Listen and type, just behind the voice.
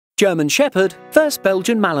German Shepherd vs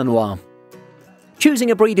Belgian Malinois.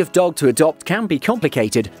 Choosing a breed of dog to adopt can be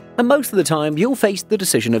complicated, and most of the time you'll face the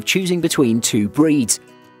decision of choosing between two breeds.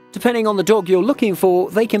 Depending on the dog you're looking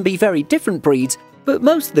for, they can be very different breeds, but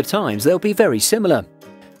most of the times they'll be very similar.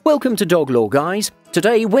 Welcome to Dog Lore, guys.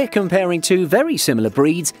 Today we're comparing two very similar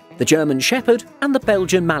breeds, the German Shepherd and the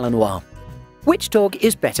Belgian Malinois. Which dog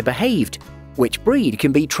is better behaved? Which breed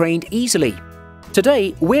can be trained easily?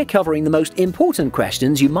 Today, we're covering the most important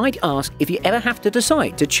questions you might ask if you ever have to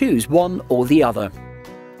decide to choose one or the other.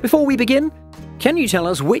 Before we begin, can you tell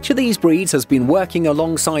us which of these breeds has been working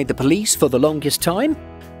alongside the police for the longest time?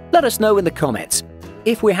 Let us know in the comments.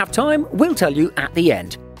 If we have time, we'll tell you at the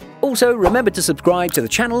end. Also, remember to subscribe to the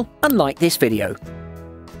channel and like this video.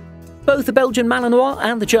 Both the Belgian Malinois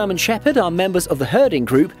and the German Shepherd are members of the herding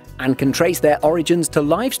group and can trace their origins to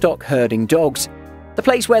livestock herding dogs. The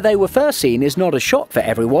place where they were first seen is not a shock for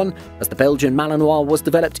everyone, as the Belgian Malinois was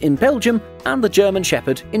developed in Belgium and the German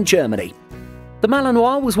Shepherd in Germany. The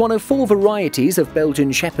Malinois was one of 4 varieties of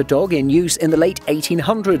Belgian Shepherd dog in use in the late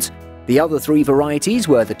 1800s. The other 3 varieties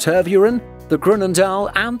were the Tervuren, the Groenendael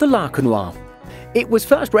and the Larkenois. It was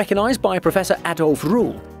first recognised by Professor Adolf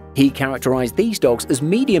Ruhl. He characterised these dogs as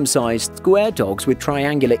medium-sized square dogs with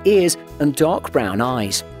triangular ears and dark brown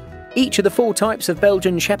eyes. Each of the 4 types of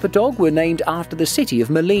Belgian Shepherd dog were named after the city of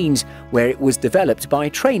Malines, where it was developed by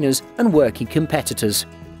trainers and working competitors.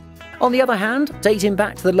 On the other hand, dating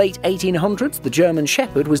back to the late 1800s, the German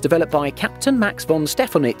Shepherd was developed by Captain Max von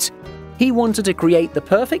Stephanitz. He wanted to create the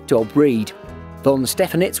perfect dog breed. Von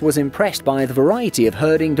Stephanitz was impressed by the variety of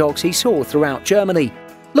herding dogs he saw throughout Germany.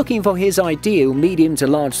 Looking for his ideal medium to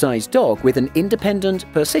large-sized dog with an independent,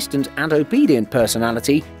 persistent and obedient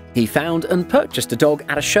personality, he found and purchased a dog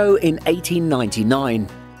at a show in 1899.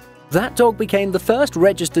 That dog became the first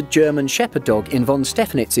registered German Shepherd dog in von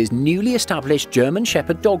Stephanitz's newly established German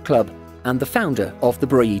Shepherd Dog Club and the founder of the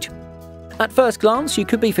breed. At first glance, you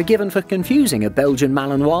could be forgiven for confusing a Belgian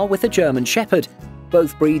Malinois with a German Shepherd.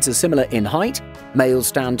 Both breeds are similar in height. Males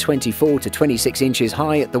stand 24 to 26 inches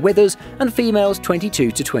high at the withers and females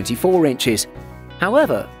 22 to 24 inches.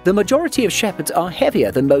 However, the majority of Shepherds are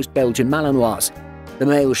heavier than most Belgian Malinois. The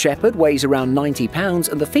male Shepherd weighs around 90 pounds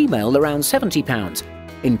and the female around 70 pounds.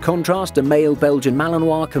 In contrast, a male Belgian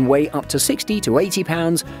Malinois can weigh up to 60 to 80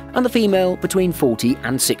 pounds and the female between 40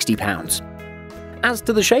 and 60 pounds. As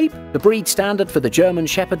to the shape, the breed standard for the German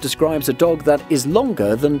Shepherd describes a dog that is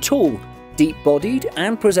longer than tall, deep-bodied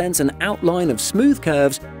and presents an outline of smooth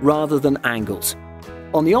curves rather than angles.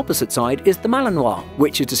 On the opposite side is the Malinois,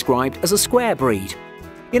 which is described as a square breed.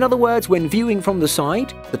 In other words, when viewing from the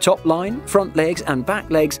side, the top line, front legs and back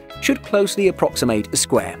legs should closely approximate a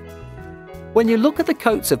square. When you look at the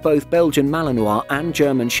coats of both Belgian Malinois and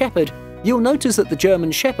German Shepherd, you'll notice that the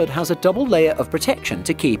German Shepherd has a double layer of protection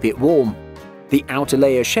to keep it warm. The outer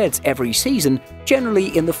layer sheds every season,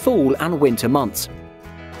 generally in the fall and winter months.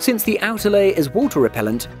 Since the outer layer is water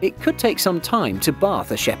repellent, it could take some time to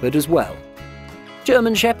bath a Shepherd as well.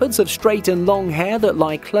 German Shepherds have straight and long hair that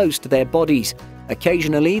lie close to their bodies.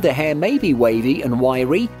 Occasionally, the hair may be wavy and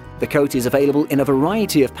wiry. The coat is available in a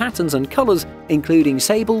variety of patterns and colours, including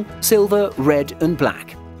sable, silver, red and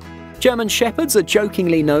black. German Shepherds are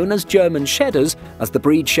jokingly known as German Shedders, as the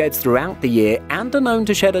breed sheds throughout the year and are known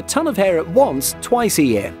to shed a ton of hair at once, twice a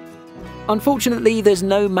year. Unfortunately, there's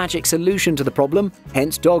no magic solution to the problem,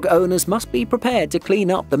 hence dog owners must be prepared to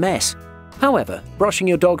clean up the mess. However, brushing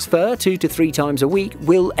your dog's fur 2 to 3 times a week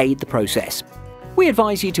will aid the process. We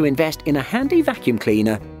advise you to invest in a handy vacuum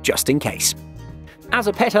cleaner just in case. As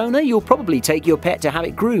a pet owner, you'll probably take your pet to have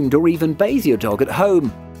it groomed or even bathe your dog at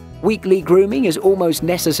home. Weekly grooming is almost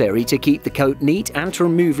necessary to keep the coat neat and to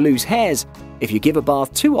remove loose hairs. If you give a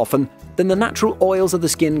bath too often, then the natural oils of the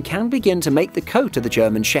skin can begin to make the coat of the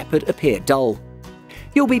German Shepherd appear dull.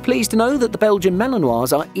 You'll be pleased to know that the Belgian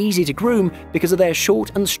Malinois are easy to groom because of their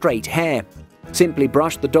short and straight hair. Simply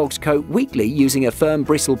brush the dog's coat weekly using a firm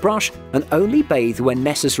bristle brush and only bathe when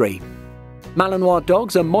necessary. Malinois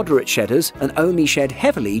dogs are moderate shedders and only shed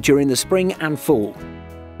heavily during the spring and fall.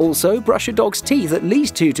 Also, brush your dog's teeth at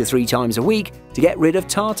least 2 to 3 times a week to get rid of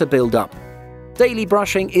tartar buildup. Daily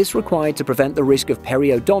brushing is required to prevent the risk of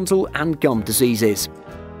periodontal and gum diseases.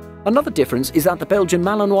 Another difference is that the Belgian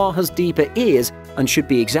Malinois has deeper ears and should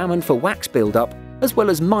be examined for wax buildup, as well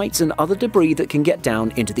as mites and other debris that can get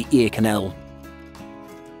down into the ear canal.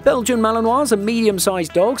 Belgian Malinois are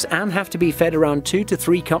medium-sized dogs and have to be fed around 2 to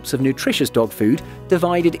 3 cups of nutritious dog food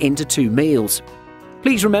divided into 2 meals.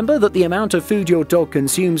 Please remember that the amount of food your dog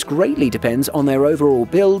consumes greatly depends on their overall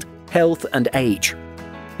build, health and age.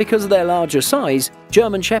 Because of their larger size,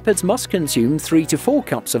 German Shepherds must consume 3 to 4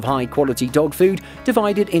 cups of high-quality dog food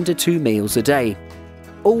divided into 2 meals a day.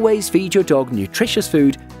 Always feed your dog nutritious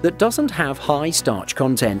food that doesn't have high starch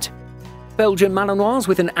content. Belgian Malinois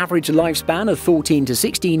with an average lifespan of 14 to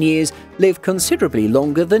 16 years live considerably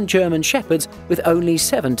longer than German Shepherds with only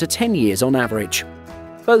 7 to 10 years on average.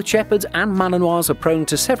 Both Shepherds and Malinois are prone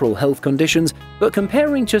to several health conditions, but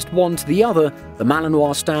comparing just one to the other, the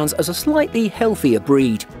Malinois stands as a slightly healthier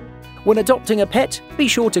breed. When adopting a pet, be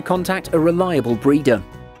sure to contact a reliable breeder.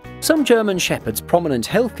 Some German Shepherds' prominent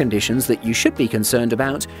health conditions that you should be concerned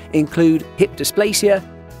about include hip dysplasia,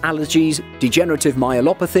 allergies, degenerative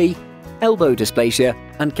myelopathy, elbow dysplasia,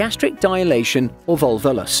 and gastric dilation or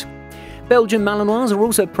volvulus. Belgian Malinois are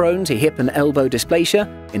also prone to hip and elbow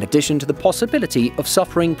dysplasia, in addition to the possibility of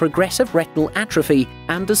suffering progressive retinal atrophy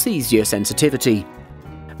and dysesthesia sensitivity.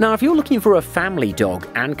 Now, if you're looking for a family dog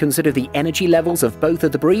and consider the energy levels of both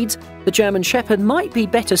of the breeds, the German Shepherd might be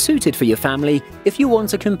better suited for your family if you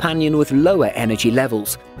want a companion with lower energy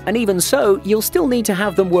levels. And even so, you'll still need to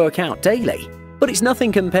have them work out daily. But it's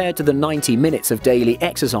nothing compared to the 90 minutes of daily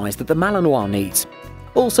exercise that the Malinois needs.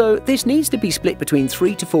 Also, this needs to be split between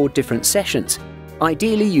 3 to 4 different sessions.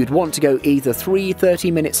 Ideally, you'd want to go either 3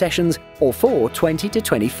 30-minute sessions or 4 20 to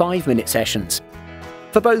 25-minute sessions.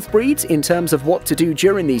 For both breeds, in terms of what to do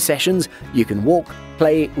during these sessions, you can walk,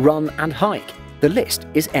 play, run and hike. The list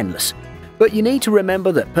is endless. But you need to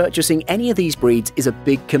remember that purchasing any of these breeds is a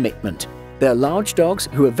big commitment. They're large dogs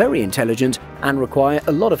who are very intelligent and require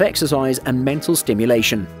a lot of exercise and mental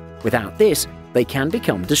stimulation. Without this, they can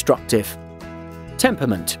become destructive.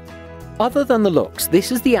 Temperament. Other than the looks,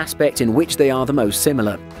 this is the aspect in which they are the most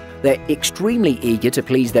similar. They're extremely eager to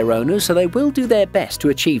please their owners, so they will do their best to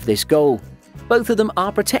achieve this goal. Both of them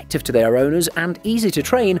are protective to their owners and easy to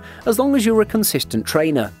train as long as you're a consistent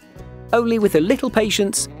trainer. Only with a little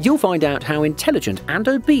patience, you'll find out how intelligent and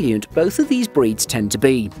obedient both of these breeds tend to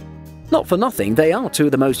be. Not for nothing, they are 2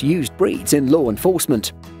 of the most used breeds in law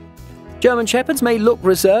enforcement. German Shepherds may look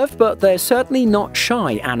reserved, but they're certainly not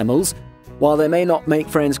shy animals. While they may not make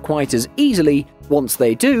friends quite as easily, once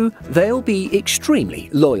they do, they'll be extremely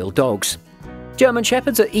loyal dogs. German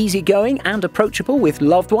Shepherds are easygoing and approachable with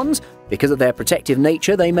loved ones. Because of their protective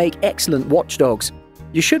nature, they make excellent watchdogs.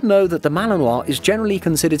 You should know that the Malinois is generally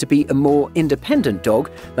considered to be a more independent dog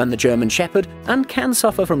than the German Shepherd and can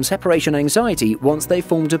suffer from separation anxiety once they've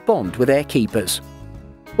formed a bond with their keepers.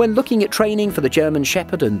 When looking at training for the German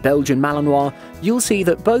Shepherd and Belgian Malinois, you'll see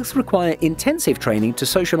that both require intensive training to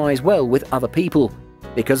socialize well with other people.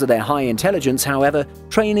 Because of their high intelligence, however,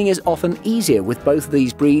 training is often easier with both of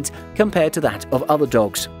these breeds compared to that of other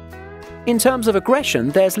dogs. In terms of aggression,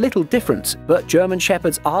 there's little difference, but German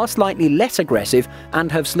Shepherds are slightly less aggressive and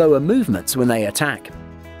have slower movements when they attack.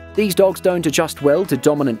 These dogs don't adjust well to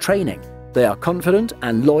dominant training. They are confident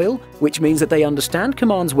and loyal, which means that they understand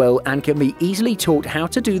commands well and can be easily taught how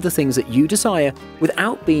to do the things that you desire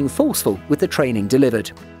without being forceful with the training delivered.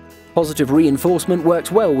 Positive reinforcement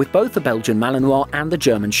works well with both the Belgian Malinois and the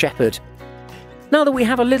German Shepherd. Now that we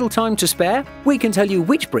have a little time to spare, we can tell you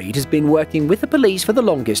which breed has been working with the police for the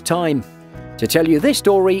longest time. To tell you this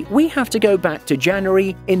story, we have to go back to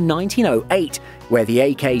January in 1908, where the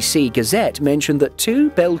AKC Gazette mentioned that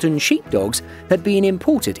 2 Belgian sheepdogs had been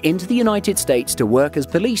imported into the United States to work as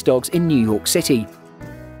police dogs in New York City.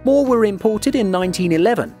 More were imported in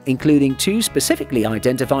 1911, including 2 specifically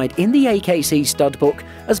identified in the AKC stud book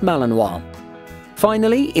as Malinois.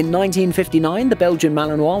 Finally, in 1959, the Belgian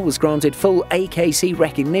Malinois was granted full AKC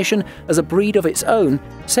recognition as a breed of its own,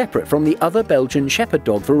 separate from the other Belgian Shepherd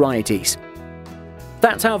dog varieties.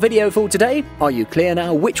 That's our video for today. Are you clear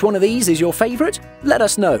now which one of these is your favourite? Let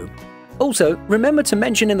us know. Also, remember to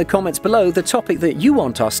mention in the comments below the topic that you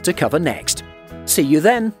want us to cover next. See you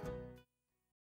then!